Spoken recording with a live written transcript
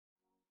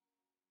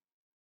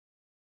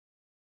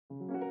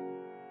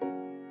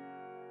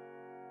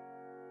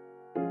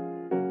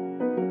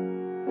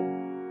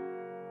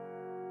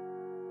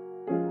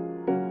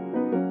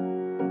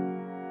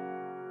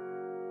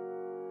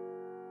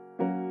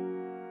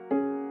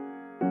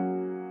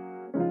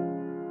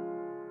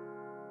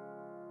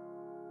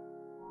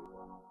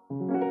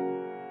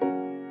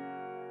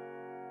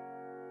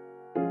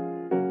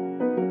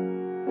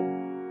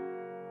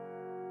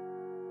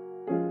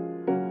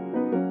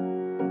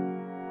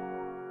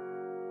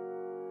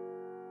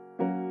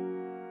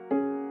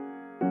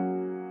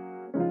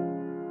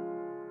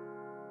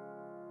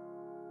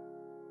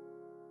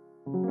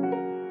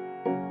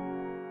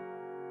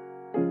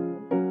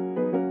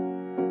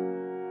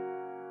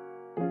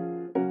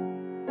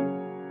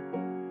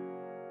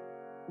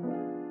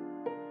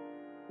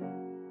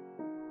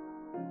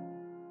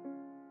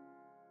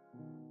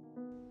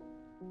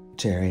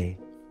Terri,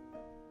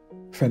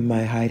 from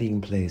my hiding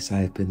place,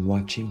 I've been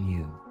watching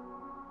you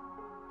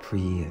for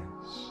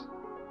years.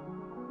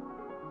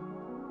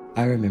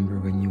 I remember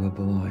when you were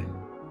born.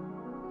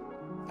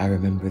 I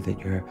remember that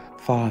your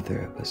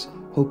father was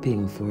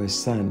hoping for a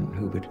son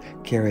who would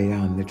carry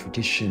on the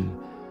tradition,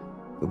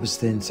 but was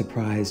then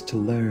surprised to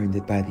learn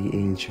that by the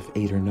age of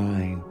 8 or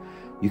 9,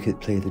 you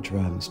could play the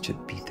drums to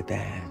beat the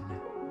band,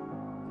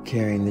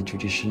 carrying the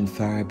tradition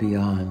far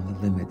beyond the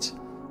limits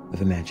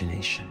of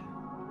imagination.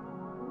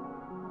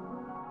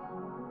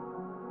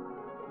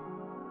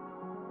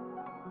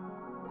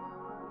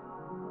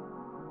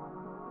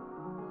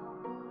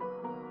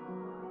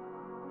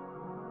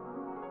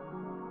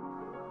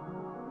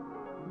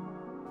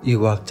 You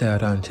walked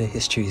out onto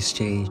history's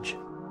stage,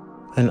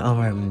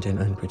 unarmed and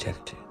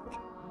unprotected.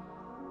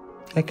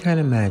 I can't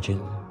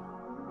imagine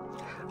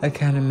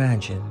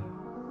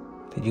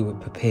that you were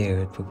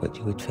prepared for what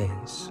you would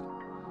face.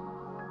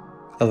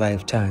 A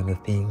lifetime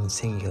of being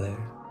singular,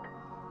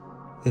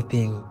 of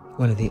being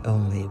one of the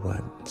only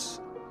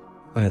ones,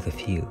 one of the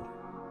few.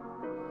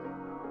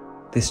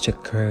 This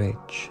took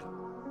courage,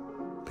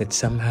 but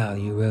somehow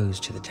you rose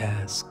to the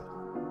task.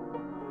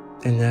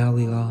 And now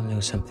we all know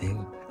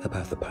something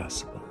about the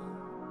possible.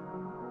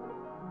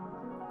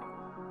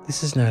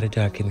 This is not a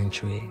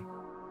documentary,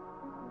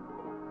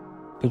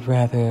 but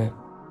rather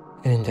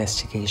an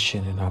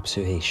investigation and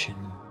observation.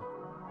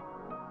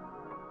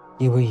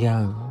 You were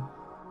young,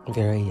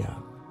 very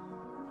young,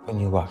 when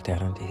you walked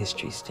out onto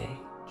history's stage,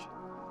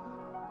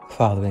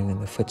 following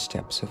in the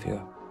footsteps of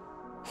your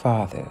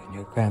father and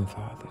your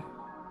grandfather.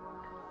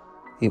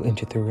 You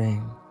entered the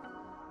ring,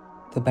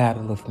 the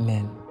battle of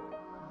men,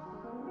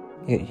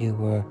 yet you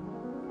were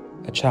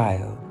a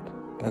child,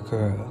 a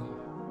girl,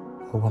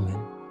 a woman.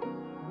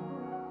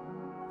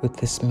 What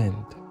this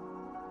meant,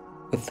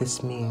 what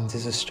this means,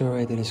 is a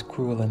story that is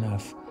cruel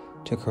enough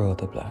to curdle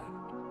the blood.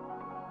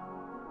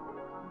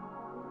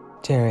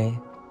 Terri,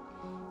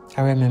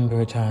 I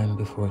remember a time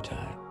before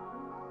time,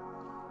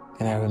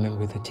 and I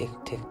remember the tick,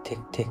 tick, tick,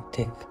 tick,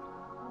 tick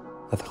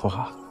of the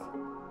clock.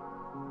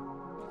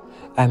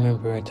 I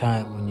remember a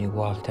time when you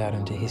walked out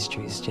onto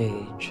history's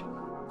stage,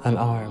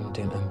 unarmed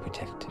and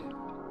unprotected,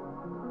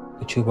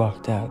 but you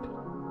walked out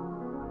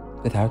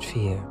without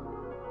fear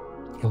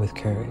and with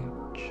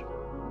courage.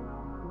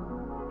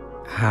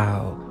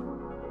 How?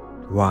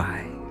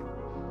 Why?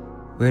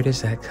 Where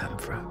does that come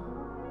from?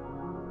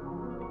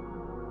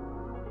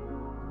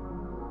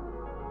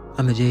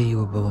 On the day you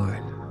were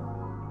born,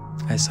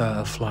 I saw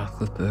a flock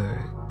of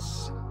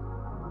birds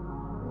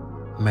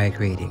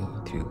migrating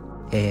through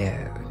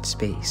air and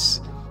space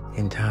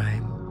and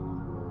time.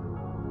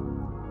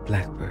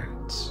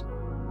 Blackbirds.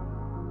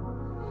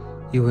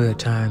 You were a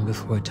time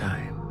before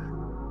time,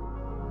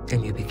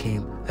 and you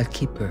became a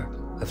keeper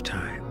of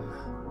time,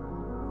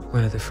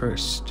 one of the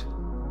first,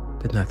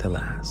 but not the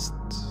last.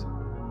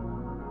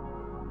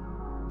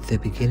 The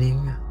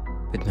beginning,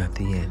 but not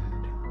the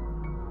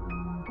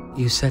end.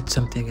 You set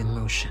something in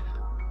motion,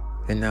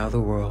 and now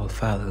the world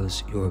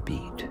follows your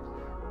beat,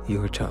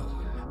 your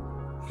tone,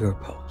 your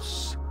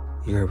pulse,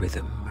 your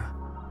rhythm,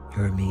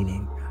 your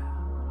meaning.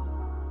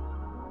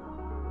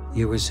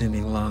 You were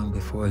zooming long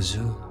before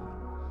Zoom,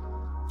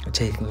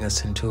 taking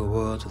us into a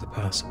world of the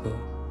possible,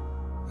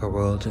 a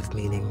world of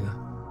meaning,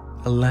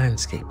 a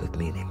landscape of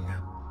meaning.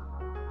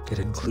 It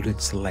included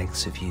the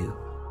likes of you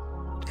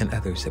and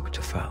others that were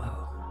to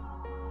follow.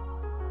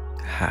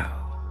 How?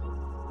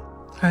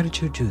 How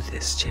did you do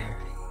this, Terri?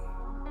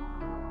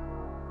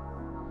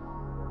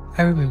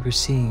 I remember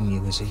seeing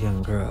you as a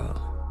young girl,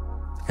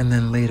 and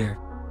then later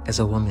as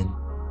a woman,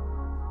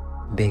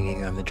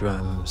 banging on the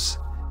drums,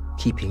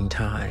 keeping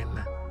time,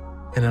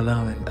 and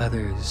allowing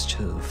others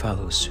to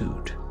follow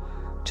suit,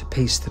 to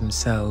pace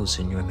themselves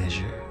in your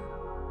measure.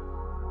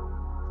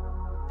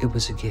 It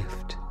was a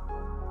gift,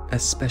 a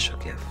special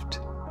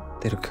gift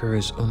that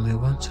occurs only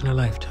once in a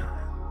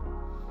lifetime.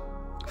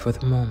 For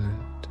the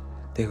moment,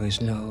 there is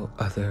no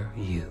other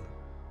you.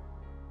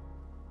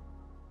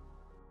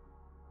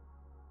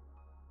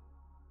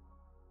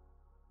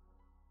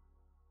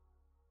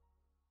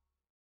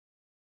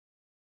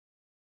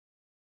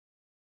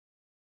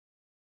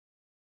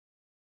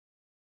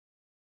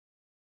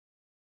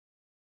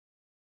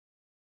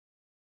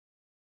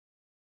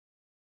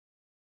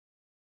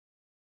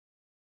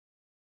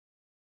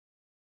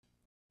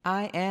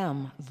 I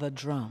am the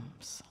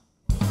drums.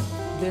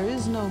 There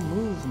is no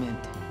movement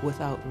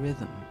without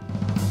rhythm.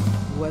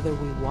 Whether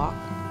we walk,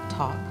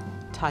 talk,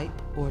 type,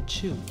 or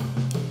chew,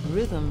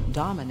 rhythm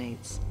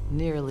dominates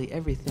nearly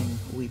everything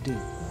we do.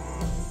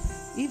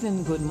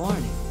 Even good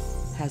morning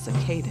has a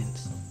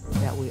cadence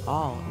that we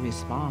all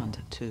respond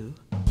to,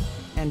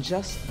 and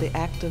just the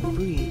act of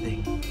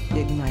breathing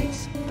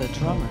ignites the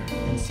drummer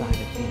inside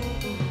of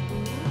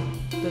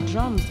you. The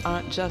drums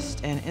aren't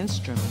just an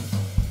instrument,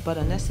 but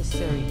a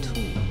necessary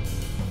tool.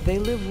 They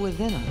live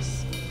within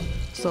us,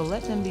 so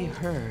let them be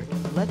heard,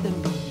 let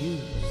them be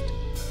used.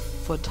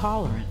 For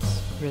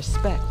tolerance,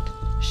 respect,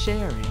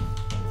 sharing,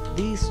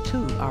 these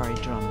too are a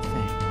drum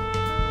thing.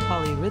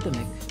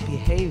 Polyrhythmic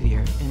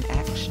behavior in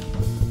action.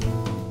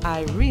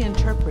 I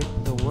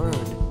reinterpret the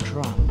word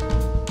drum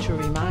to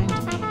remind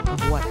me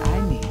of what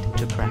I need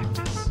to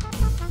practice.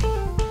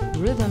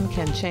 Rhythm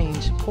can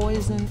change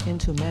poison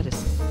into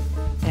medicine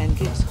and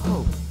gives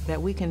hope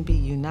that we can be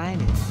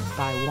united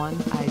by one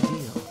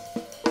ideal.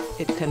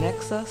 It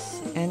connects us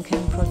and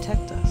can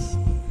protect us,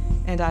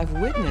 and I've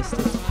witnessed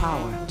its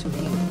power to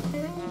heal.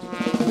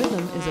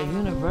 Rhythm is a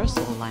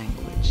universal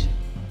language,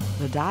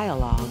 the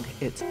dialogue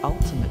its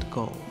ultimate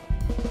goal.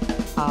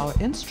 Our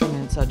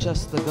instruments are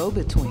just the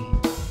go-between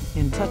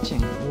in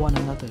touching one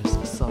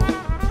another's soul.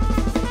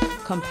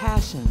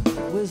 Compassion,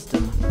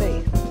 wisdom,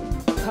 faith,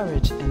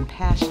 courage, and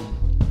passion,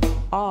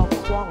 all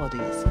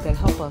qualities that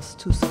help us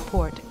to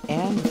support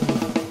and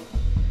lead.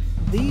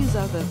 These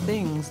are the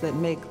things that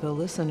make the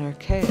listener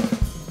care,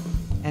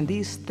 and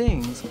these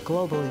things,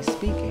 globally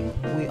speaking,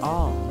 we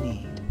all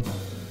need.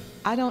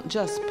 I don't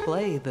just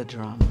play the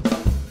drums,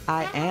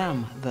 I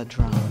am the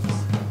drums.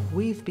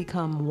 We've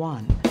become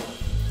one,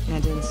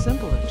 and in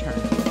simpler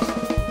terms,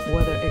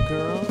 whether a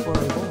girl or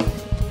a boy,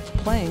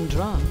 playing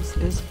drums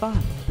is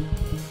fun.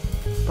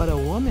 But a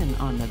woman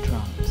on the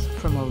drums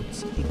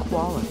promotes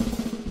equality,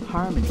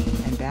 harmony,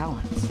 and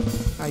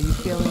balance. Are you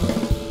feeling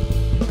it?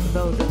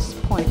 Though this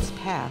points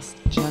past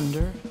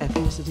gender,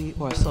 ethnicity,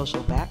 or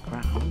social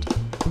background,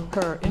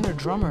 her inner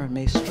drummer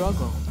may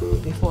struggle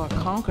before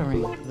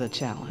conquering the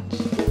challenge.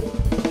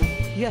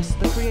 Yes,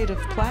 the creative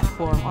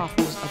platform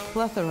offers a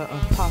plethora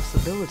of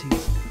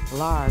possibilities,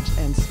 large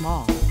and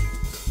small.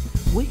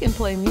 We can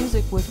play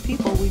music with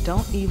people we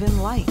don't even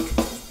like.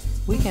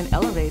 We can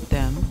elevate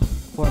them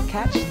or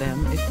catch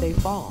them if they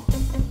fall.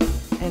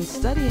 And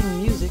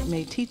studying music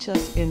may teach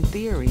us in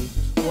theory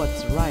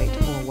what's right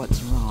or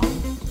what's wrong,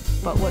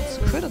 but what's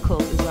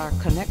critical is our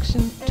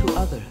connection to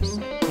others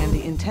and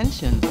the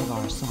intention of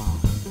our song.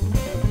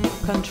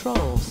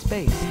 Control,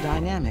 space,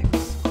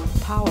 dynamics,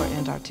 power,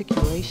 and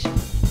articulation.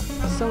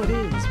 So it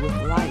is with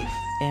life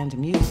and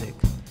music.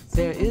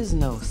 There is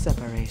no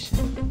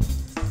separation.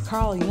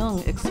 Carl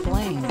Jung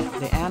explained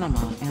the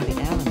anima and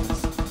the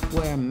animus,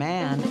 where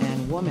man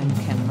and woman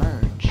can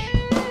merge.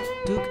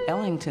 Duke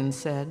Ellington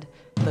said,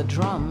 "The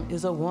drum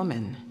is a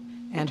woman,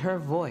 and her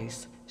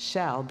voice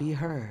shall be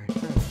heard."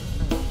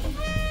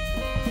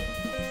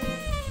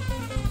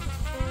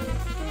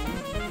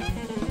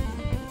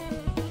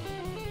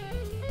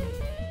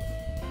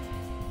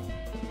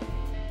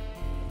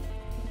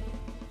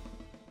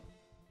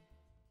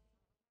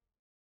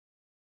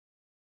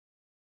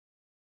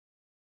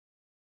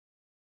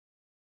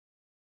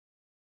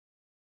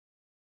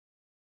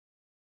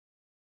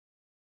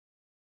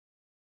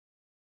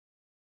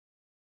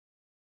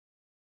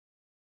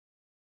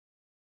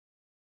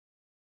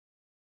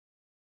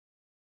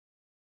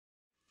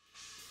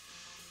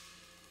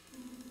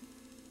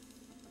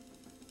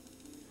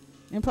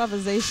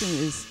 Improvisation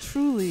is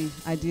truly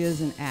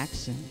ideas in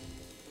action.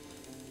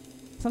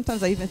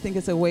 Sometimes I even think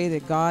it's a way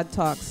that God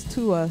talks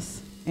to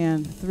us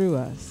and through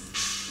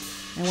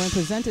us. And when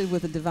presented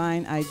with a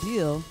divine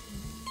ideal,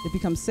 it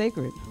becomes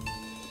sacred.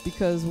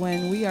 Because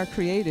when we are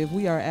creative,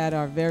 we are at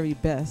our very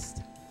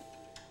best,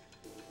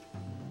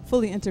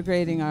 fully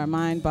integrating our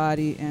mind,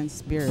 body, and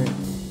spirit.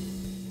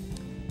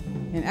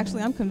 And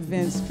actually, I'm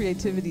convinced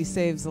creativity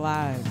saves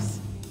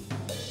lives.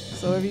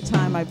 So every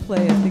time I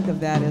play, I think of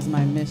that as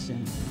my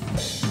mission.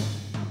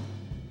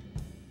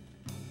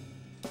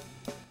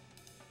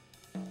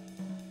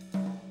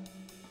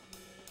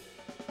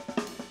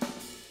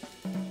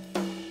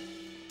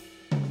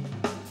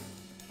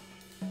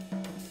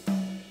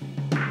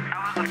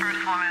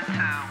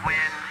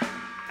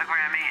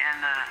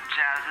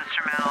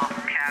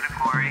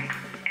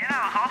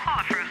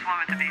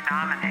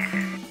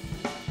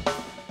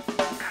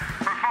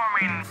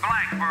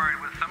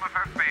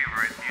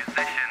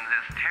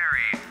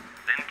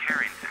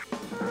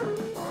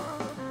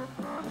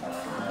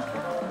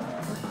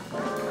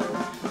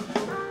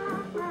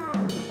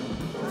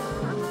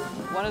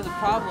 One of the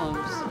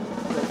problems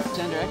with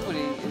gender equity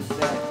is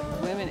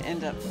that women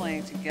end up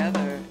playing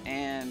together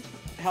and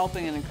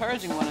helping and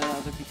encouraging one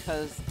another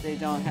because they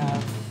don't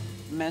have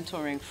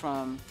mentoring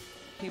from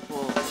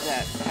people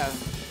that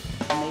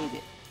have made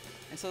it.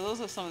 And so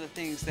those are some of the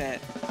things that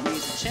need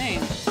to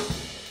change.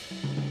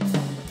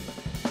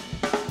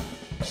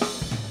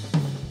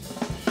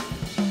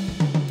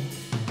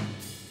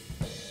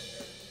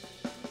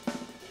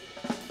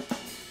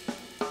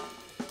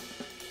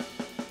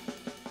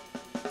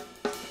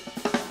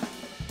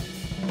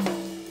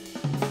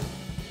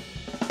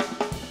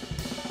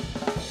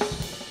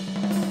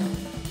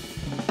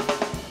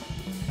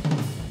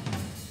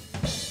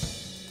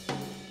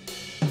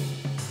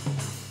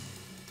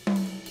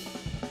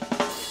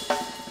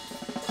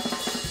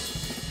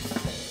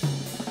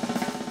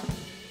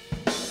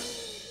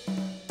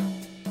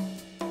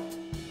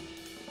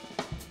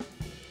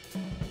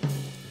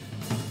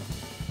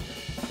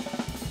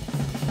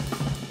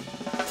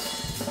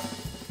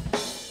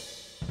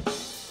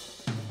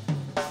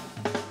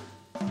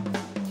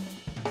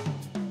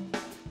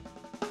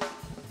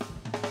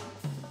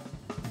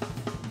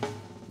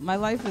 My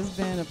life has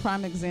been a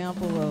prime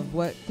example of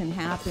what can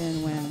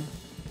happen when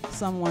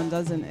Someone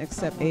doesn't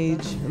accept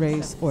age,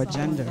 race, or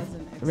gender.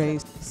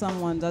 Race.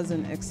 Someone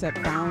doesn't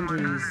accept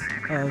boundaries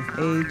of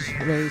age,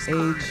 race,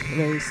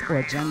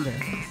 or gender.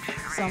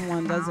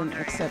 Someone doesn't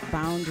accept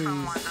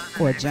boundaries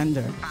or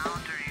gender.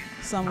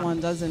 Someone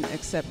doesn't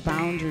accept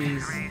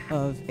boundaries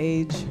of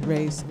age,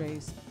 race,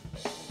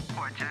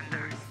 or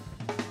gender.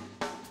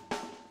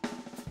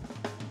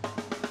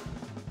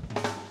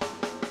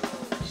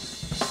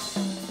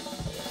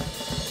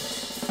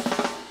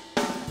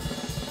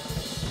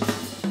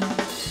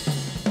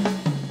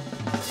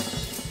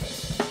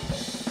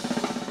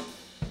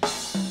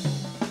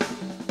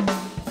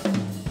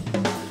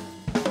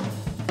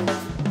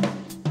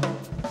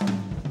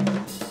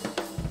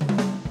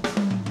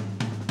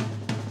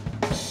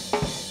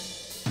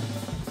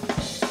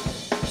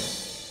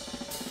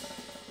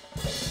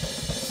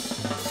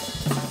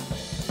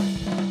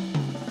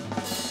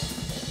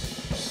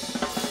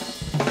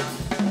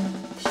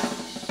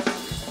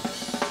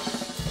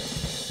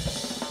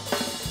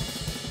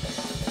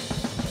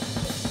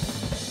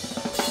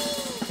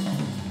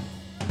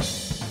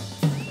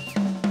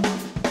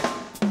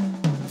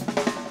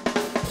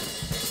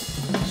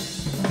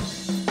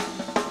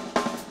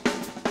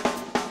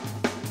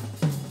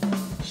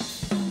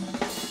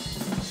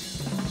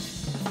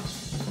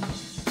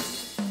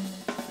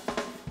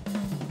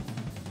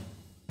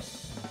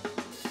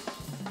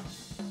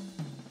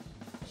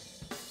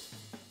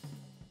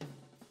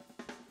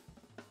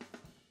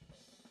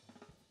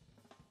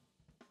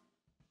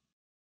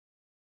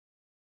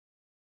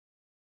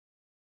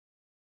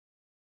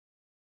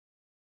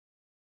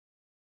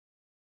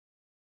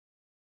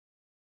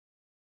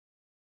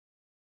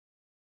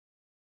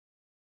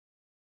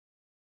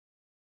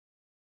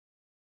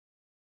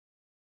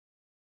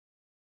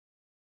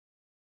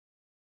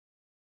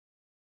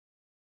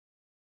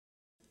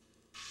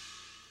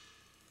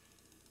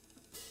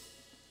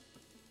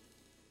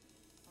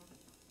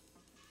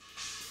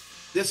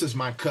 This is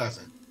my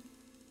cousin,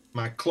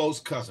 my close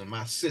cousin,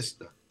 my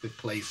sister that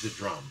plays the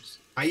drums.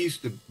 I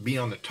used to be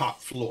on the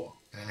top floor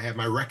and I had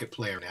my record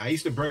player. I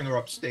used to bring her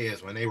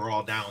upstairs when they were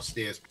all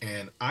downstairs,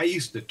 and I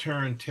used to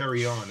turn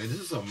Terri on, and this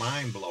is a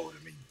mind blower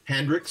to me.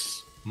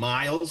 Hendrix,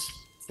 Miles,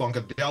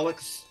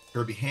 Funkadelics,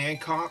 Herbie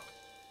Hancock.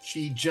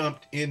 She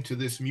jumped into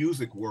this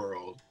music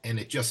world and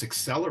it just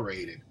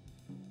accelerated.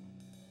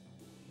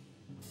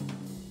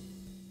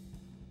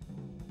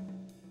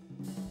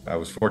 I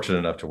was fortunate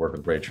enough to work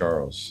with Ray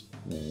Charles.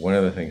 One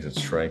of the things that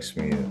strikes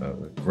me, a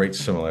great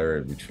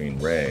similarity between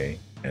Ray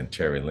and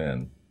Terri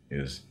Lyne,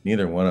 is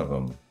neither one of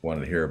them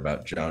wanted to hear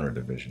about genre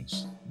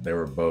divisions. They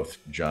were both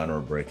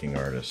genre-breaking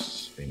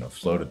artists,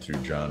 floated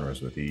through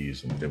genres with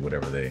ease and did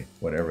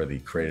whatever the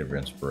creative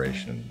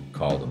inspiration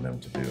called on them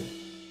to do.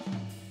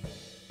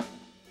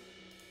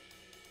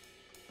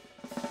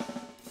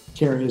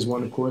 Terri is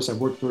one, of course. I've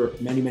worked for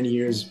many, many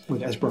years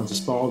with Esperanza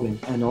Spalding,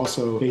 and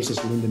also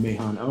bassist Linda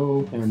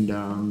Mahon-O,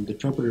 and the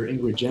trumpeter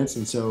Ingrid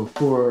Jensen. So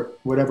for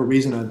whatever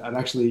reason, I've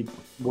actually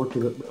worked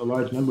with a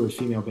large number of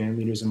female band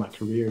leaders in my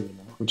career,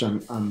 which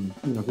I'm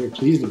very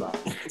pleased about.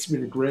 It's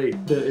been great.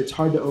 It's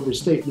hard to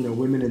overstate,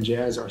 women in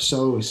jazz are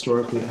so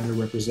historically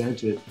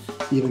underrepresented,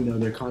 even though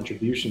their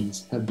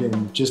contributions have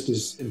been just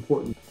as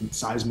important,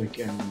 seismic,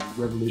 and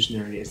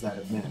revolutionary as that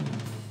of men.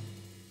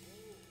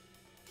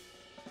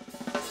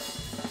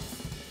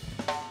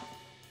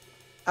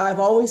 I've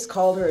always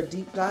called her a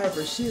deep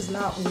diver. She is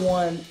not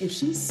one, if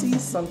she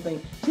sees something,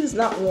 she is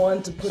not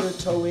one to put her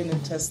toe in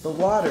and test the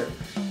water.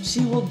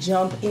 She will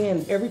jump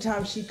in. Every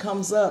time she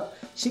comes up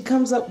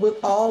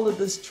with all of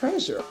this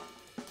treasure.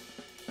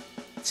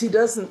 She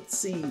doesn't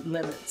see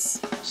limits.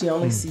 She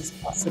only sees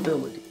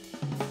possibility.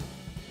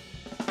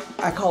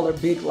 I call her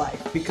Big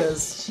Life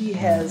because she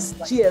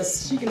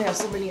can have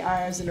so many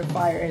irons in her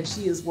fire, and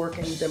she is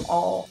working them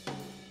all.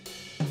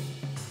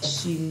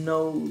 She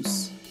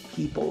knows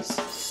people's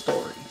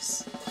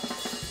stories.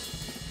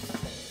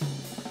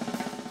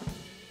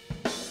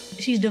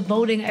 She's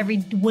devoting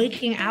every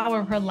waking hour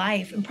of her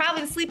life, and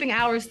probably the sleeping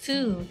hours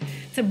too,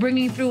 to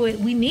bringing through what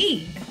we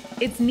need.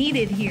 It's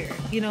needed here.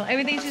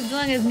 Everything she's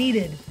doing is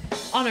needed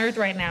on Earth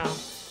right now.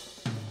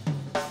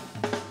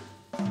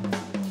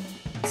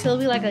 She'll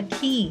be like a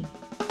key.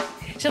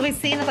 She'll be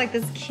seen as like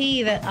this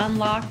key that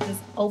unlocked this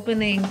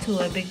opening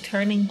to a big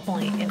turning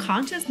point in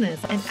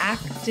consciousness, an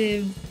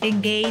active,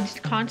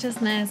 engaged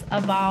consciousness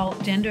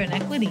about gender and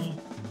equity.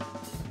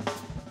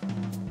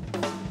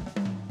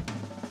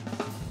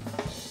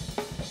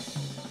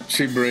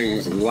 She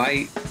brings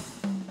light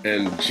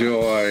and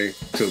joy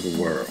to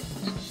the world.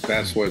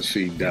 That's what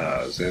she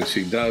does. And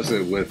she does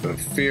it with a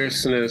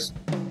fierceness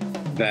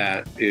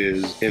that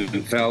is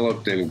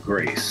enveloped in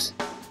grace.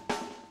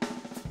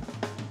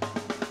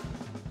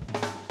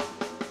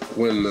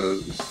 When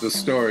the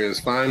story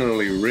is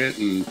finally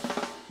written,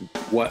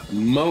 what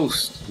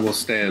most will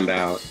stand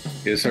out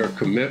is her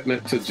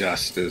commitment to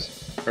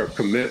justice, her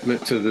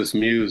commitment to this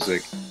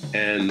music,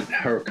 and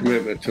her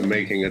commitment to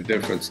making a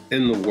difference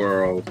in the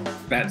world.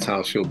 That's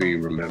how she'll be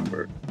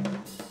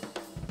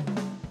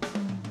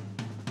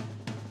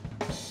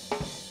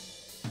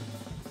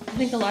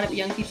think a lot of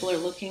young people are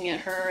looking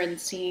at her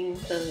and seeing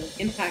the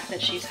impact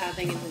that she's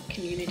having in the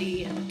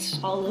community, and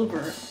it's all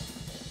over.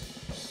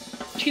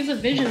 She's a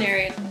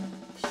visionary.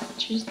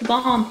 She's the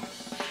bomb.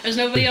 There's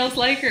nobody else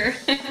like her.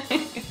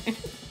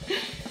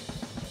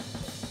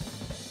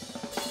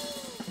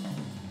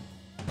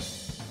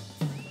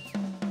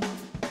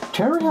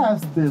 Terri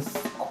has this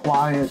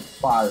quiet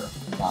fire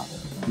about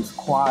her, this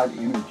quiet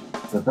energy.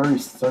 It's a very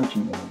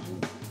searching energy.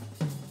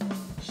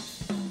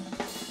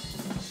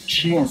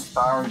 She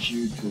inspires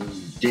you to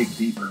dig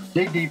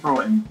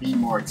deeper and be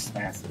more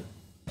expansive.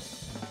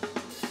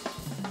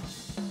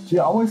 She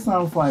always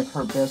sounds like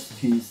her best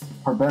piece,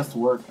 her best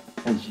work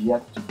has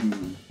yet to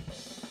be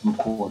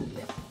recorded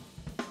yet.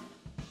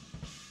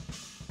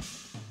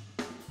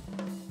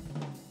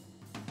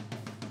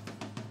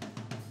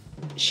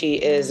 She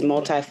is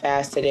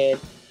multifaceted,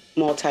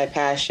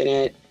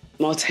 multi-passionate,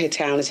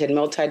 multi-talented,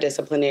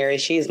 multidisciplinary.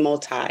 She is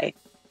multi.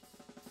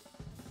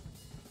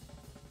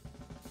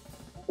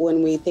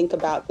 When we think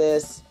about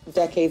this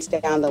decades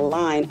down the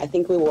line, I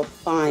think we will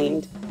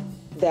find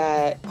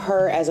that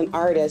her as an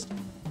artist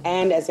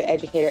and as an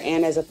educator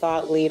and as a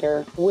thought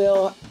leader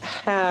will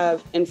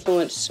have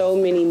influenced so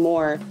many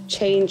more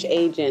change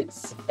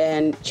agents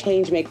and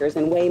change makers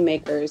and way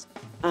makers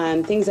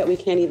on things that we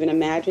can't even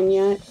imagine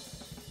yet.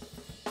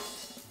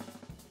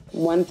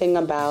 One thing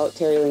about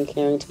Terri Lyne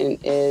Carrington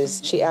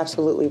is she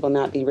absolutely will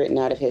not be written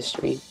out of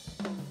history.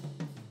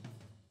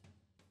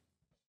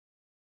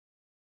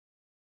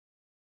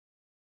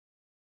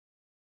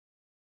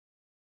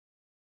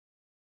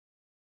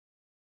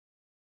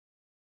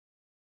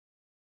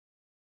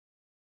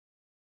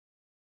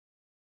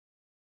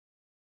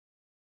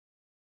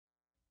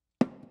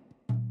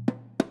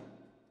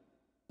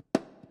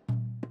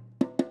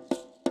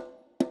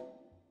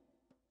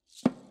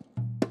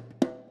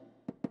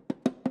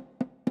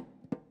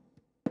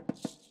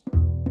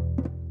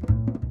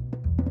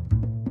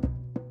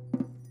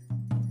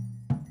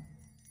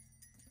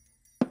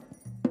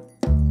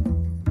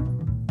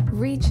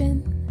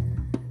 Reaching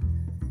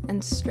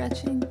and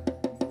stretching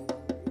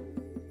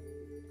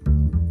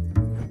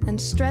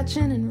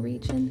and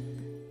reaching,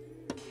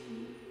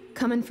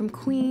 coming from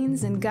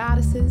queens and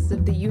goddesses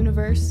of the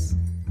universe,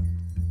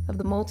 of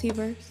the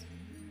multiverse.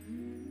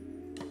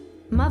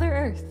 Mother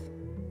Earth,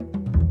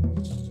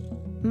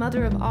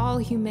 mother of all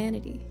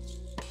humanity,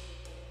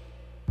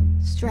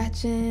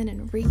 stretching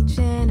and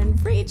reaching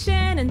and reaching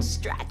and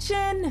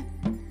stretching.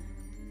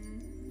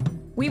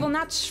 We will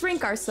not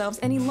shrink ourselves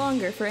any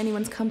longer for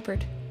anyone's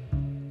comfort.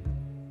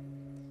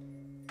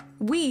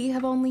 We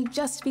have only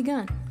just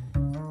begun.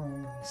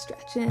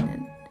 Stretching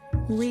and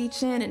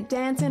reaching and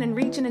dancing and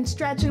reaching and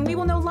stretching. We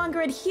will no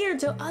longer adhere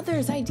to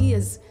others'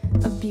 ideas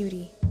of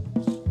beauty.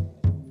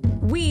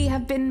 We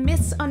have been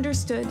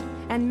misunderstood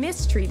and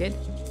mistreated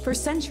for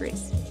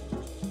centuries.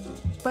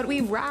 But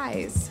we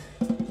rise.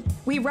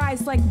 We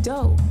rise like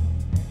dough,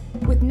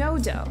 with no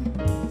dough.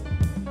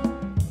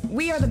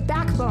 We are the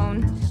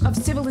backbone of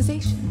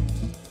civilization.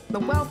 The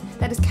wealth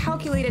that is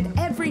calculated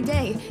every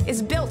day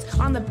is built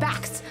on the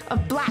backs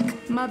of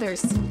black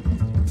mothers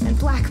and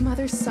black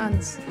mothers'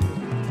 sons.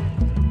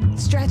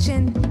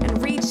 Stretching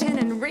and reaching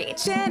and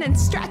reaching and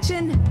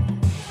stretching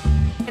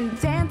and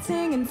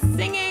dancing and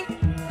singing.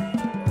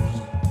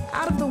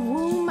 Out of the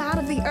womb, out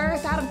of the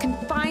earth, out of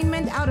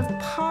confinement, out of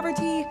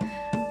poverty.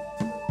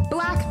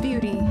 Black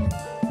beauty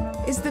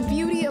is the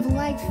beauty of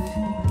life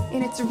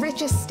in its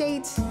richest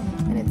state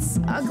and its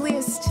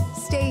ugliest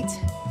state.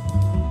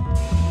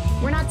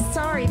 We're not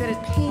sorry that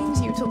it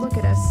pains you to look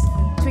at us,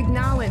 to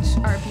acknowledge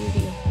our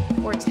beauty,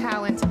 or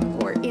talent,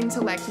 or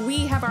intellect.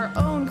 We have our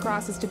own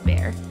crosses to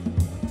bear.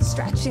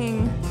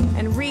 Stretching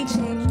and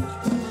reaching,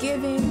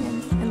 giving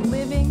and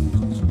living.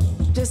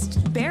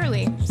 Just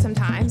barely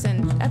sometimes,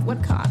 and at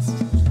what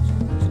cost?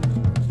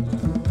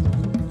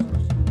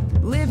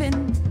 Living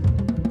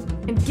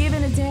and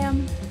giving a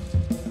damn.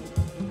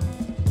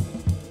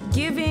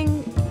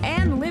 Giving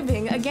and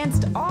living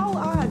against all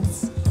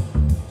odds.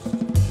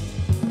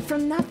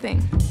 From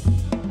nothing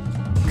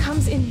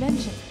comes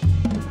invention.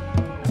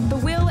 The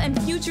will and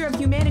future of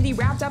humanity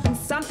wrapped up in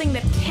something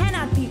that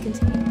cannot be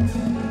contained.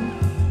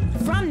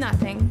 From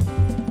nothing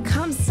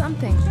comes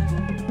something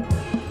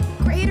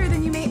greater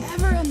than you may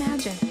ever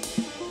imagine.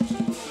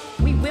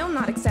 We will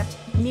not accept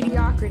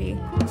mediocrity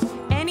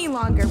any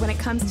longer when it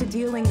comes to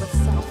dealing with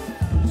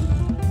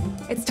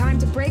self. It's time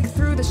to break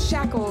through the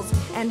shackles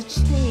and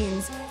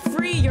chains,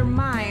 free your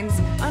minds,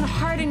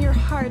 unharden your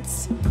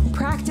hearts,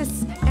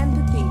 practice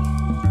empathy.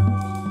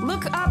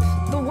 Look up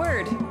the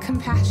word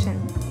compassion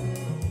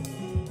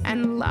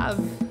and love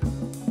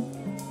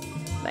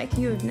like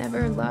you have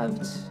never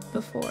loved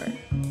before.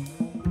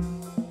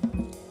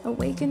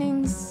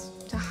 Awakenings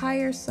to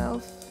higher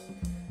self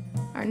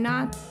are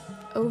not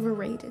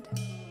overrated.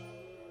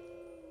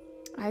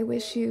 I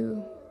wish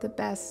you the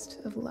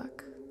best of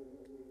luck.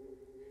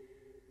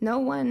 No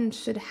one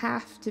should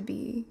have to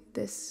be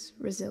this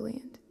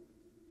resilient.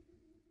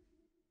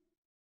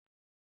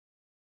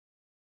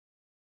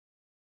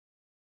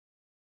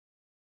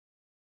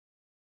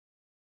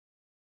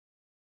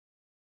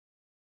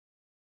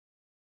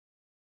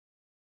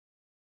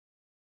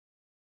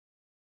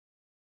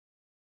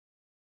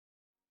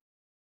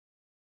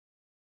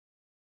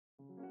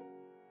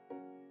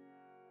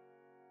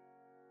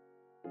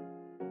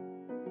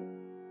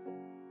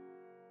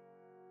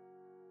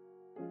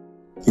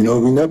 You know,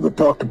 we never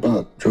talked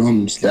about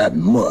drums that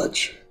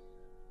much,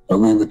 but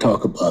we would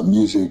talk about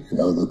music and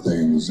other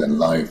things in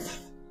life.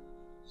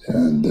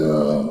 And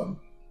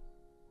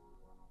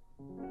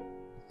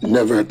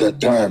never at that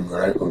time,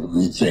 right, would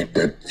we think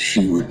that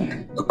she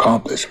would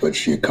accomplish what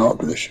she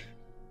accomplished.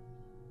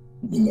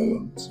 You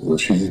know, so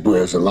she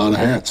wears a lot of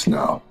hats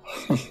now.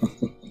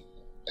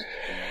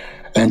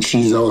 And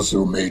she's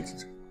also made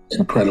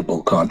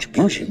incredible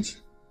contributions,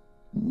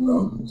 you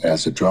know,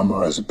 as a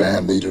drummer, as a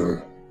band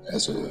leader,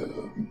 as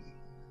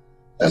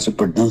a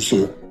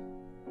producer,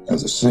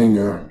 as a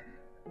singer,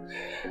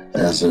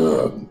 as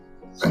an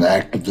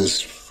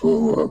activist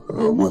for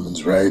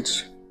women's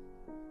rights.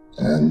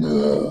 And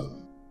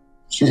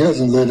she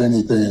hasn't let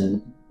any,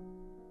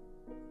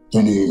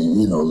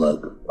 you know, like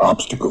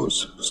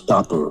obstacles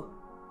stop her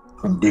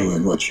from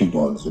doing what she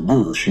wants to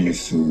do. She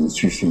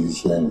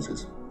sees things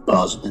as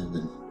positive,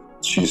 and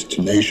she's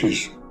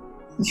tenacious,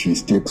 and she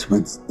sticks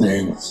with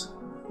things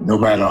no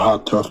matter how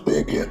tough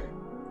they get.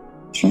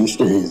 She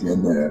stays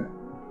in there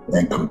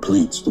and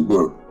completes the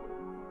work.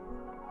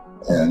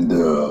 And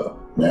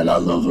man, I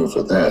love her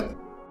for that.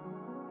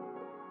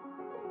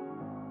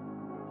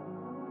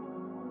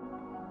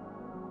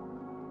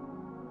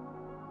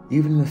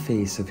 Even in the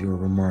face of your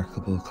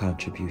remarkable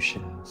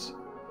contributions,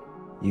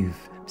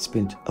 you've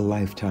spent a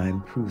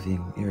lifetime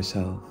proving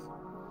yourself,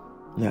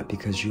 not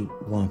because you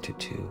wanted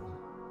to.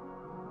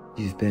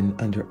 You've been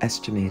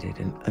underestimated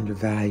and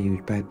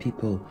undervalued by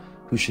people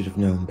who should have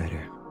known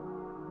better.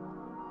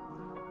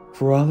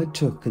 For all it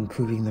took in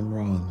proving them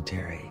wrong,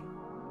 Terri,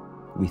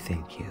 we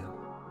thank you.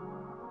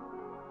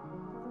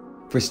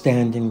 For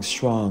standing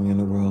strong in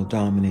a world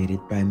dominated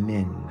by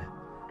men,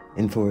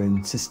 and for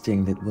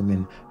insisting that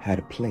women had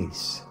a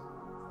place,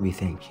 we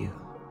thank you.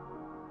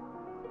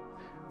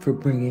 For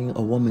bringing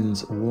a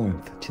woman's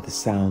warmth to the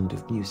sound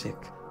of music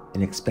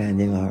and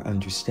expanding our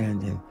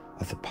understanding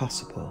of the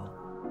possible,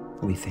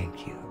 we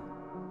thank you.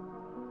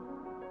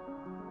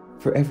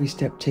 For every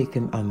step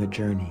taken on the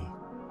journey,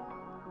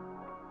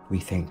 we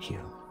thank you.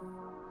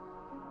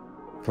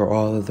 For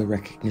all of the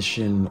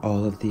recognition,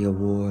 all of the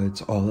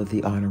awards, all of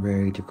the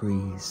honorary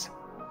degrees,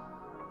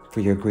 for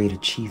your great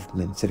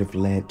achievements that have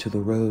led to the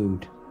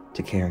road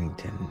to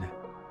Carrington,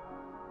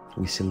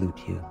 we salute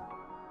you.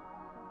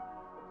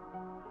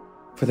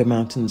 For the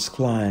mountains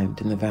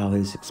climbed and the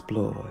valleys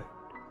explored,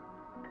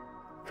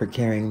 for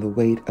carrying the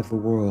weight of the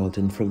world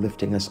and for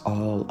lifting us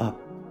all up,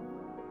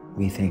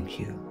 we thank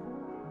you.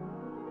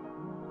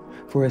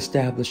 For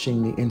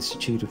establishing the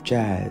Institute of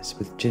Jazz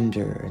with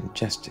gender and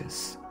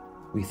justice,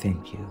 we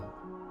thank you.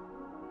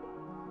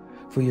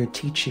 For your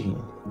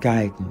teaching,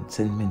 guidance,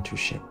 and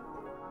mentorship,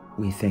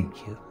 we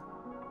thank you.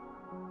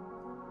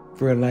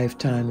 For a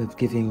lifetime of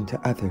giving to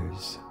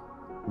others,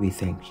 we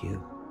thank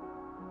you.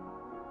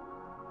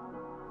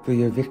 For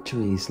your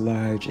victories,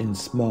 large and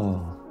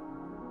small,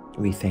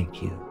 we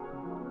thank you.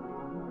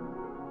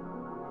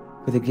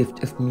 For the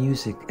gift of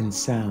music and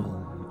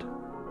sound,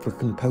 for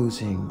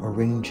composing,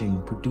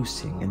 arranging,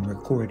 producing, and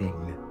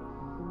recording,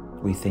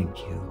 we thank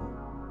you.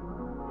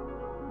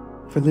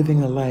 For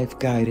living a life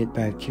guided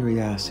by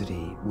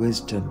curiosity,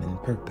 wisdom,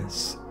 and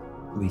purpose,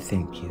 we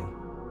thank you.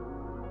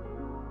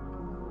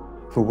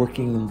 For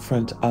working in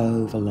front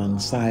of,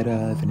 alongside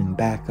of, and in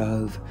back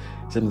of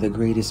some of the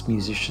greatest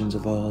musicians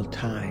of all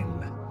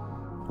time,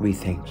 we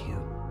thank you.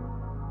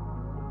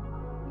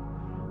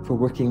 For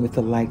working with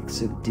the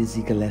likes of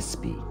Dizzy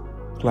Gillespie,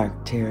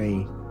 Clark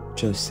Terry,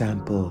 Joe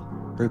Sample,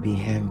 Herbie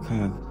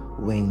Hancock,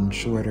 Wayne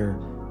Shorter,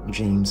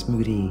 James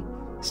Moody,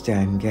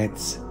 Stan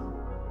Getz,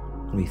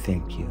 we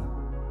thank you.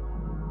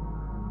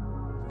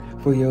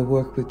 For your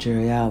work with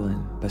Jerry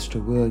Allen, Buster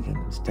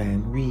Williams,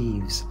 Diane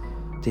Reeves,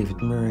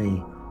 David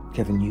Murray,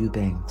 Kevin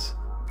Eubanks,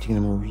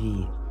 Tina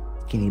Marie,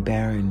 Kenny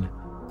Barron,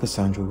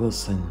 Cassandra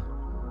Wilson,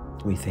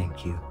 we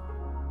thank you.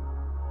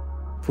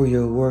 For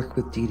your work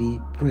with Dee Dee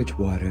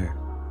Bridgewater,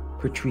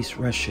 Patrice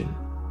Rushen,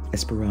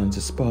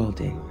 Esperanza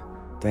Spalding,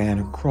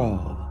 Diana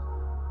Krall,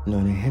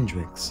 Nona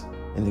Hendricks,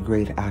 and the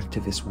great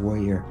activist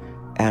warrior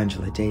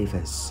Angela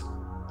Davis,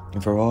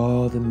 and for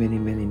all the many,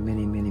 many,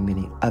 many, many,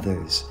 many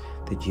others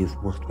that you've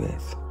worked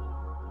with,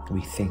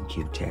 we thank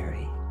you,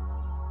 Terri.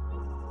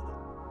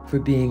 For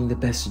being the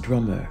best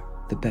drummer,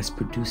 the best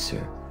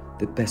producer,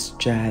 the best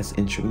jazz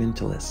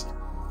instrumentalist,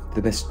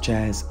 the best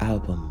jazz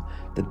album,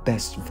 the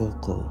best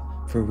vocal,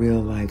 for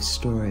real life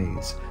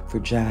stories, for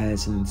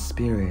jazz and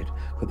spirit,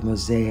 for the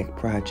Mosaic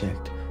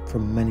Project, for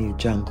Money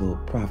Jungle,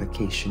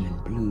 Provocation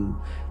and Blue,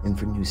 and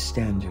for New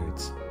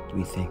Standards,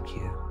 we thank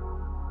you.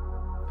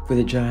 For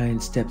the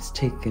giant steps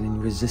taken in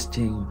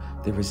resisting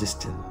the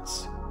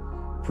resistance,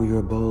 for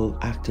your bold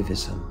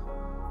activism,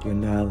 your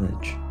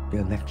knowledge,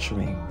 your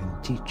lecturing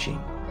and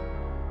teaching,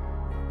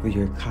 for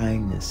your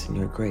kindness and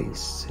your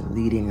grace in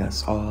leading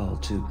us all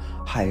to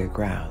higher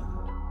ground,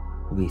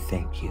 we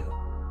thank you.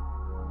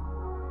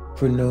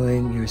 For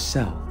knowing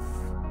yourself,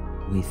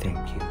 we thank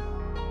you.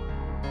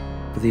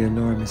 For the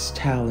enormous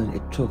talent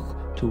it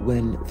took to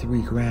win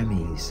 3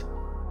 Grammys,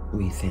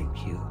 we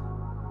thank you.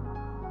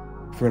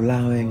 For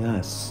allowing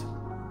us,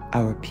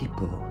 our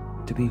people,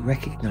 to be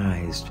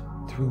recognized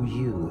Through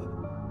you,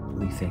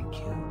 we thank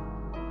you.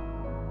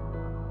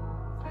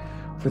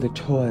 For the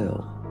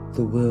toil,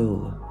 the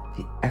will,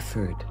 the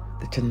effort,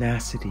 the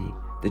tenacity,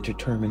 the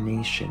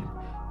determination,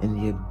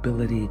 and the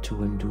ability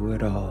to endure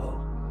it all.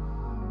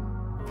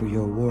 For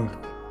your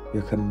work,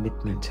 your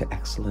commitment to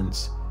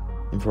excellence,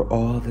 and for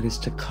all that is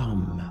to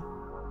come,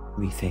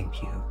 we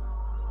thank you.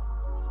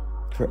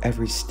 For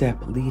every step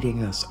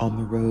leading us on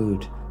the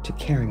road to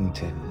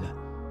Carrington,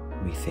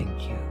 we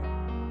thank you.